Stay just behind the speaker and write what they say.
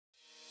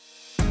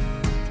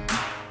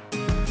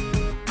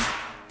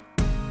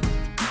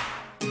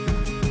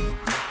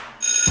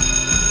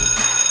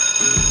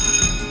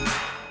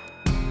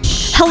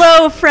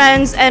Hello,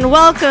 friends, and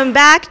welcome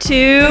back to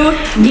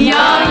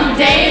Young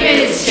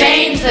David's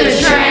Change the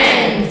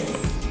Trends.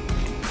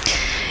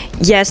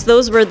 Yes,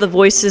 those were the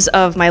voices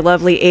of my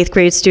lovely 8th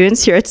grade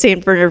students here at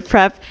St. Bernard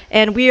Prep,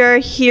 and we are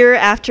here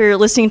after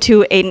listening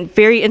to a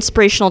very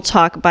inspirational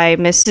talk by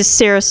Mrs.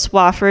 Sarah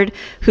Swafford,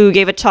 who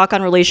gave a talk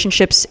on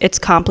relationships. It's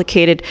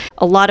complicated.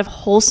 A lot of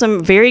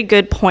wholesome, very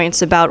good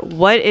points about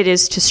what it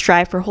is to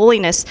strive for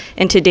holiness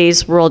in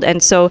today's world.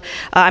 And so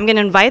I'm going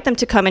to invite them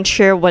to come and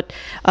share what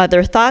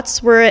their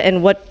thoughts were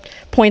and what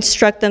points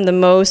struck them the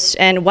most,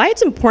 and why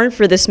it's important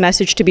for this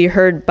message to be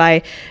heard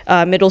by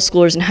middle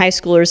schoolers and high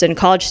schoolers and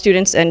college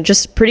students and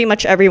just pretty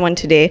much everyone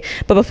today.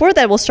 But before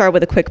that, we'll start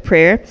with a quick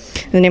prayer.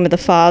 In the name of the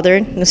Father,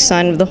 and the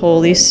Son, and the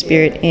Holy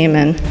Spirit.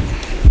 Amen.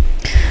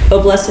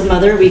 O Blessed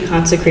Mother, we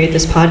consecrate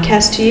this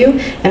podcast to you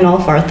and all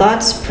of our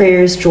thoughts,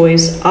 prayers,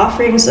 joys,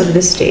 offerings of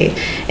this day.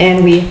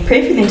 And we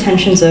pray for the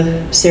intentions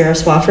of Sarah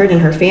Swafford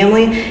and her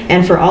family,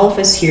 and for all of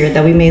us here,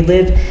 that we may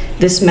live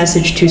this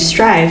message to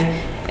strive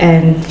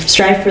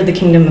for the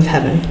kingdom of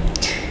heaven.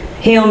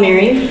 Hail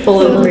Mary,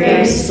 full of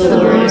grace, the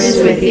Lord is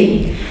with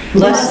thee.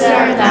 Blessed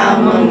art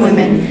thou among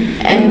women,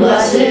 and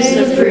blessed is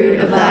the fruit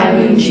of thy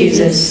womb,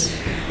 Jesus.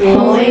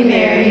 Holy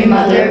Mary,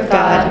 Mother of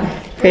God,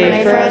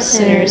 pray for us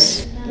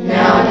sinners,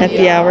 now and at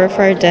the hour of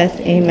our death.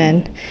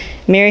 Amen.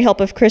 Mary,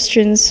 help of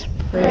Christians,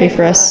 pray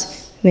for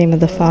us. In the name of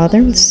the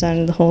Father, the Son,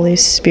 and the Holy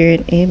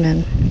Spirit.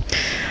 Amen.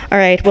 All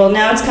right, well,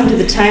 now it's come to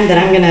the time that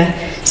I'm going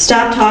to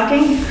stop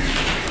talking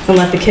and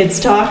let the kids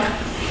talk.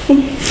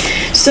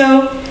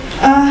 So,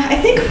 I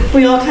think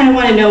we all kind of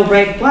want to know,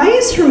 right, why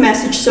is her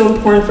message so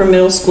important for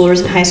middle schoolers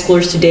and high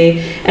schoolers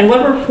today? And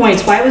what were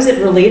points? Why was it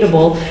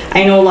relatable?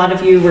 I know a lot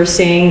of you were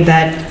saying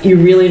that you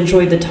really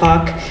enjoyed the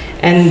talk,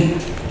 and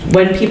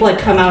when people had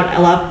come out,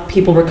 a lot of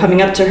people were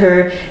coming up to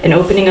her and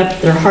opening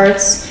up their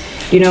hearts,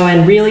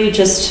 and really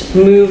just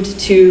moved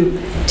to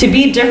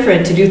be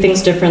different, to do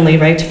things differently,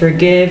 right, to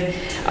forgive,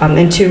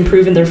 and to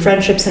improve in their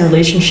friendships and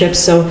relationships.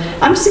 So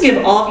I'm just going to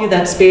give all of you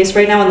that space.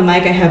 Right now on the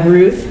mic I have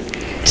Ruth,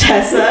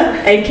 Tessa,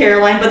 and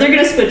Caroline, but they're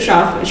going to switch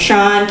off.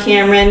 Sean,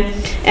 Cameron,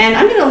 and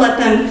I'm going to let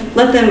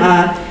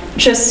them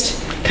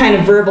just kind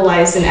of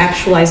verbalize and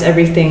actualize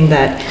everything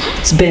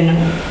that's been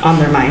on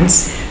their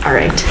minds. All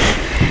right.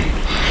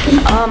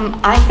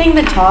 I think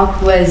the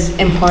talk was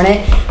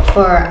important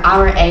for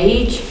our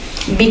age,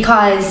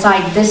 because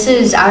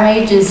our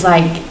age is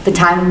the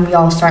time when we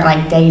all start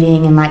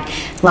dating and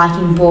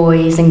liking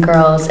boys and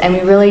girls, and we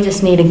really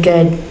just need a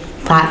good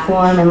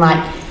platform and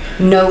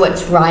know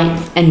what's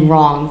right and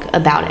wrong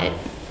about it.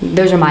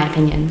 Those are my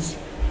opinions.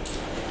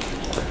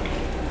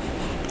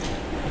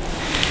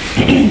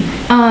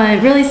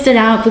 It really stood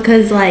out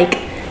because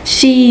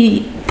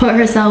she put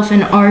herself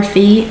in our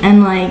feet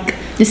and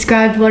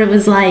described what it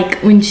was like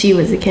when she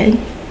was a kid.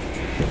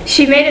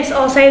 She made us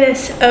all say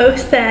this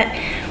oath that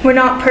we're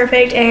not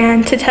perfect,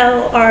 and to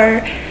tell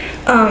our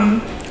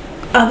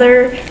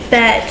other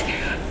that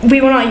we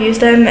will not use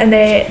them and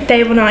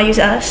they will not use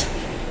us.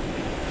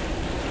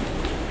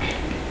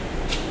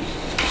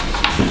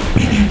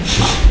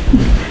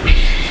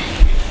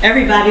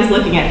 Everybody's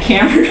looking at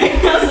Cameron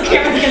right now, so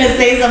Cameron's going to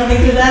say something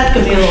to that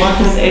because he has a lot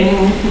to say.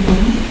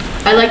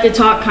 I like to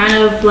talk kind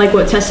of like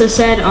what Tessa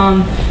said.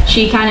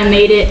 She kind of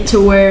made it to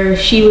where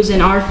she was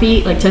in our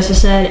feet, like Tessa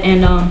said,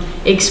 and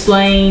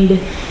explained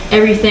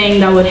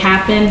everything that would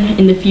happen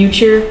in the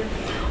future.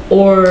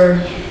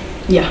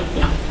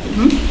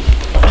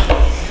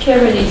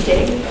 Cameron needs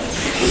dating.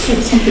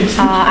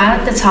 I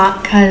like to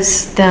talk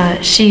because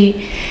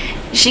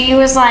she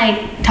was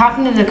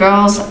talking to the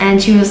girls,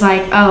 and she was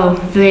like, oh,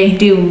 they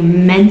do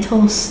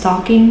mental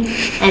stalking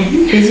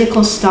and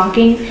physical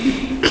stalking,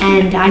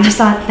 and I just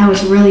thought that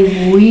was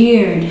really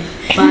weird,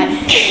 but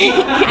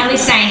at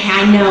least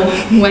I know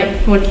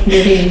what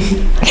it is.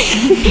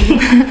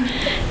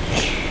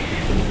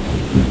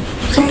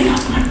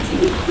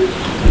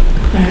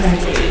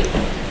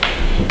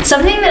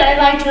 Something that I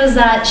liked was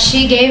that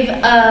she gave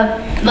a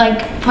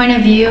point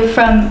of view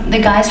from the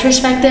guy's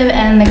perspective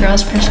and the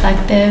girl's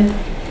perspective.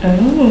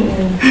 Oh,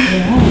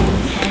 yeah.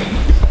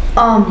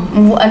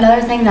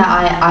 Another thing that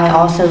I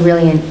also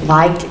really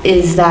liked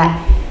is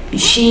that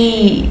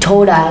she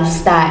told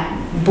us that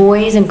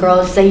boys and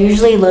girls, they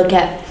usually look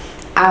at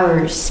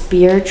our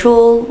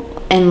spiritual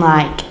and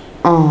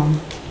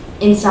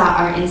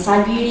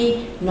inside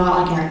beauty,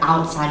 not our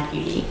outside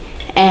beauty.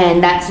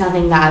 And that's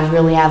something that I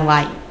really have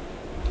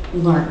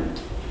learned.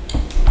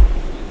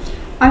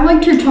 I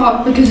liked her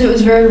talk because it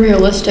was very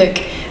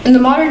realistic. In the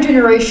modern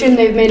generation,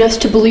 they've made us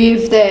to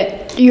believe that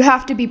you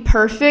have to be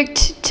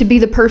perfect to be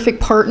the perfect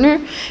partner,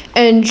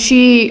 and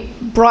she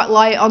brought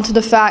light onto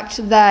the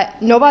fact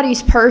that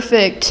nobody's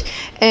perfect,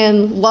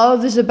 and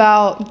love is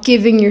about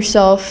giving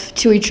yourself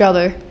to each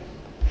other.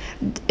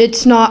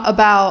 It's not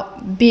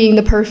about being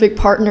the perfect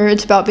partner,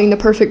 it's about being the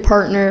perfect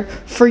partner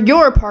for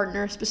your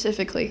partner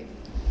specifically.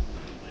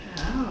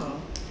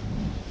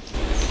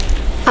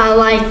 I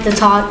like the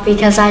talk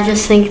because I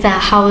just think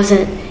that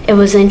it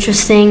was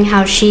interesting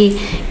how she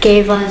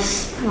gave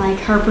us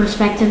her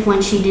perspective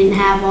when she didn't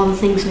have all the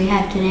things we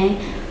have today.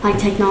 like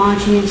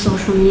technology and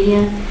social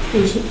media,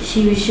 and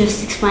she was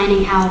just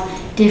explaining how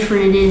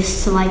different it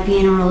is to like be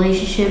in a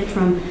relationship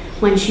from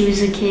when she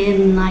was a kid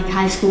in like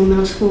high school,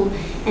 middle school,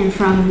 and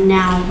from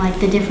now, like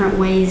the different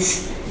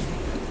ways.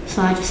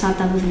 So I just thought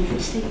that was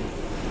interesting.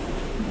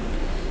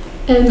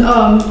 And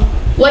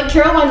like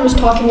Caroline was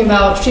talking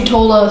about, she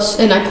told us,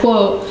 and I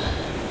quote,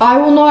 "I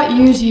will not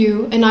use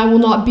you and I will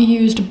not be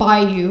used by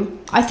you."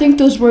 I think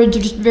those words are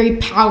just very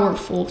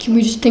powerful. Can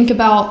we just think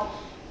about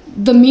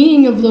the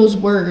meaning of those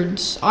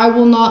words? I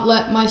will not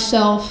let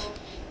myself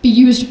be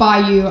used by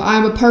you. I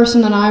am a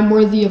person and I am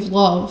worthy of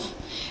love.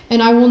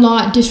 And I will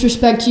not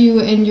disrespect you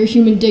and your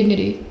human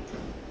dignity.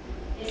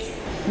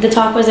 The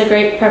talk was a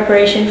great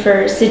preparation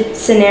for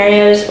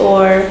scenarios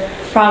or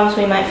problems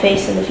we might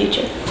face in the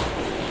future.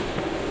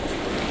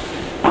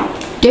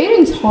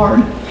 Dating's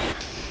hard.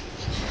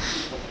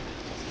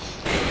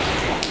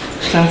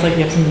 Sounds like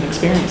you have some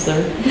experience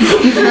there.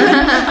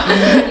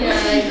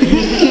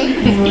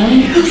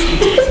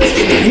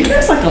 Are you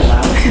guys like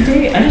allowed to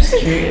date? I'm just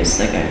curious.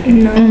 Like,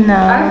 No,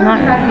 I've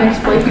never had an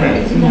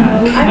ex-boyfriend.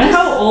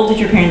 How old did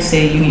your parents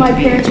say you need my to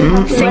be? parents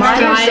were 16.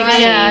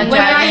 Yeah, When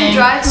I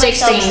drive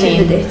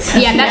 16.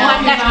 Yeah, that's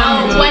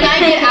when I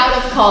get out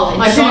of college.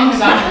 My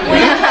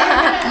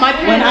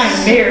when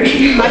I'm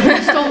married. My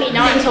parents told me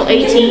not until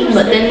 18,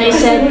 but then they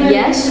said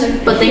yes,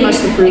 but they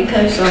must approve.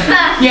 So.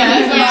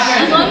 Yeah.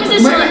 As long as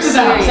it's not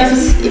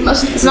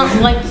serious. It's not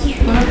like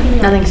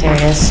Nothing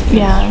serious.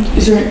 Yeah.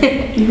 Is there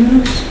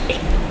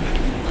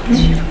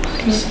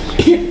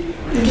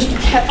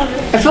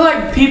I feel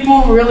like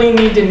people really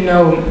need to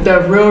know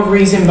the real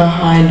reason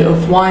behind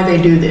of why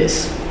they do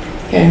this.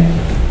 Okay.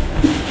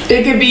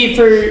 It could be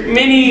for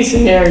many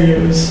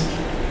scenarios.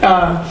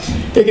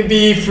 It could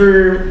be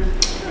for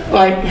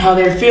like how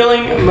they're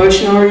feeling,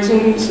 emotional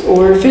reasons,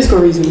 or physical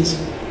reasons.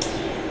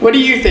 What do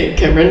you think,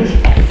 Cameron?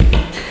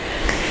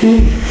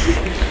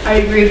 I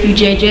agree with you,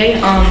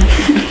 JJ.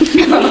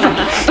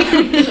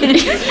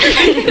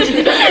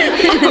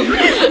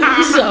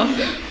 So,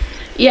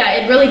 yeah,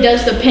 it really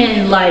does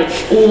depend, like,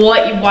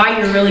 why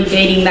you're really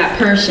dating that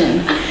person,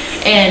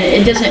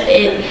 and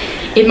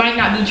it might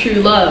not be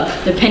true love,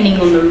 depending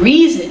on the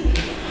reason.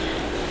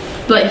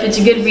 But if it's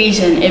a good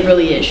reason, it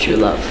really is true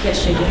love.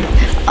 Yes, JJ.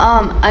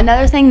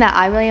 Another thing that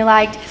I really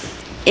liked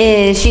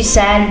is she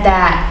said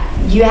that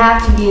you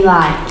have to be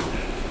like,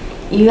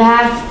 you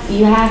have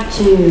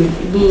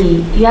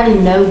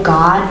to know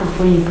God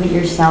before you put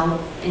yourself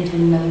into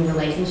another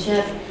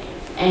relationship,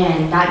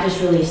 and that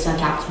just really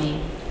stuck out to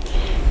me.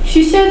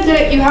 She said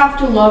that you have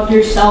to love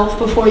yourself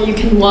before you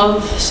can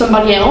love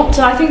somebody else.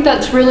 I think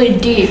that's really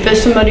deep.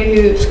 As somebody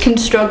who can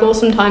struggle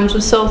sometimes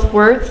with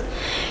self-worth,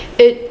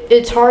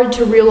 it's hard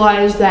to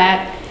realize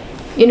that,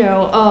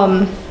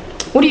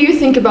 what do you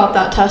think about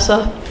that,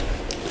 Tessa?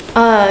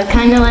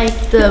 Kind of like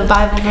the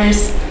Bible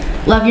verse,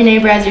 love your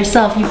neighbor as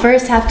yourself. You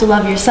first have to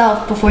love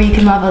yourself before you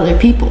can love other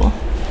people.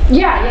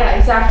 Yeah,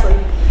 exactly.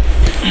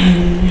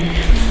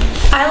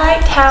 I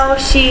liked how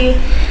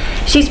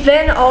she's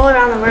been all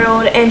around the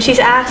world and she's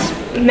asked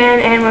men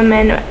and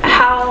women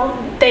how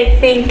they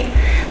think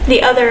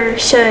the other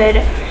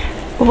should,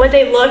 what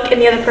they look in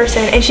the other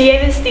person, and she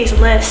gave us these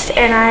lists,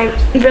 and I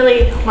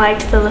really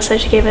liked the list that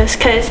she gave us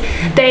because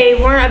they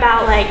weren't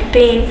about like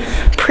being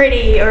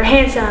pretty or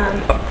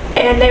handsome,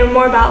 and they were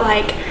more about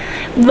like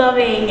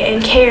loving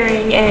and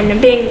caring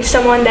and being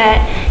someone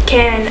that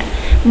can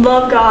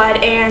love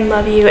God and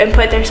love you and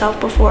put themselves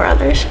before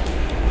others.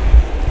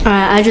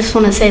 Alright, I just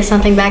want to say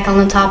something back on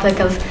the topic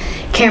of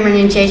Cameron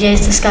and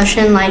JJ's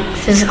discussion, like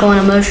physical and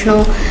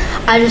emotional.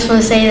 I just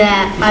want to say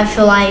that I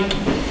feel like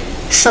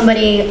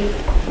somebody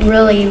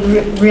really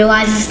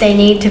realizes they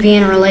need to be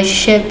in a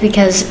relationship,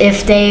 because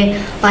if they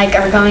like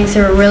are going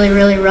through a really,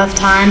 really rough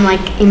time,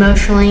 like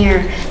emotionally,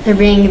 or they're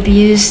being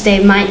abused,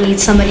 they might need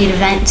somebody to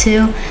vent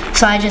to.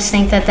 So I just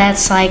think that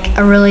that's like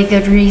a really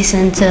good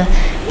reason to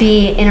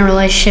be in a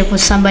relationship with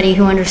somebody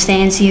who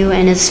understands you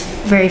and is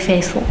very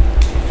faithful.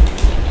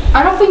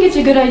 I don't think it's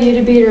a good idea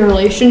to be in a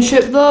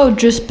relationship, though,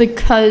 just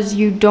because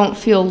you don't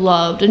feel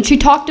loved. And she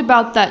talked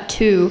about that,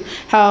 too,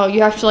 how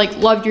you have to, like,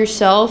 love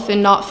yourself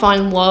and not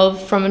find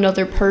love from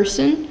another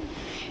person.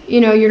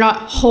 You're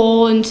not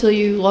whole until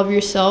you love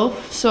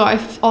yourself. So I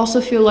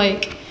also feel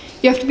like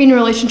you have to be in a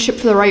relationship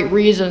for the right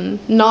reason.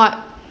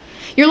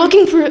 You're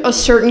looking for a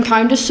certain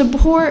kind of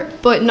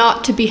support, but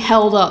not to be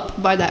held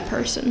up by that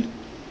person.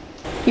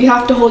 You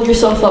have to hold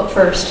yourself up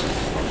first.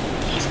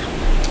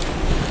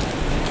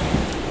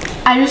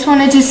 I just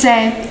wanted to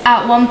say,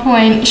 at one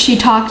point, she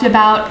talked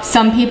about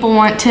some people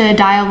want to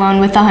die alone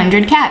with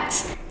 100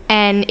 cats.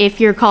 And if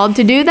you're called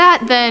to do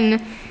that,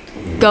 then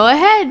go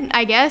ahead,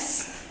 I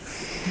guess.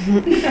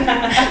 Manchester?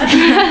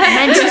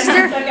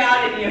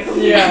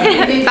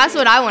 Yeah. That's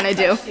what I want to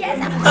do.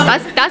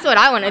 That's what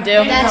I want to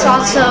do. That's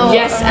also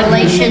a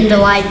relation to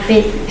like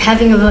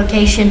having a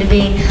vocation to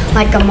be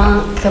like a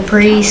monk, a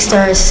priest,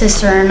 or a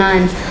sister or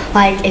nun.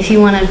 Like if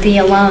you want to be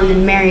alone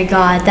and marry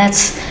God,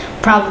 that's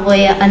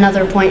probably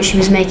another point she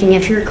was making.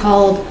 If you're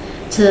called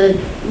to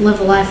live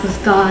a life with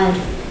God,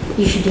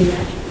 you should do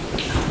that.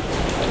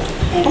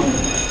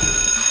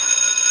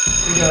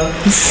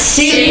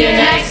 See you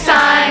next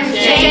time.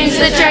 Change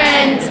the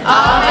trends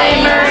of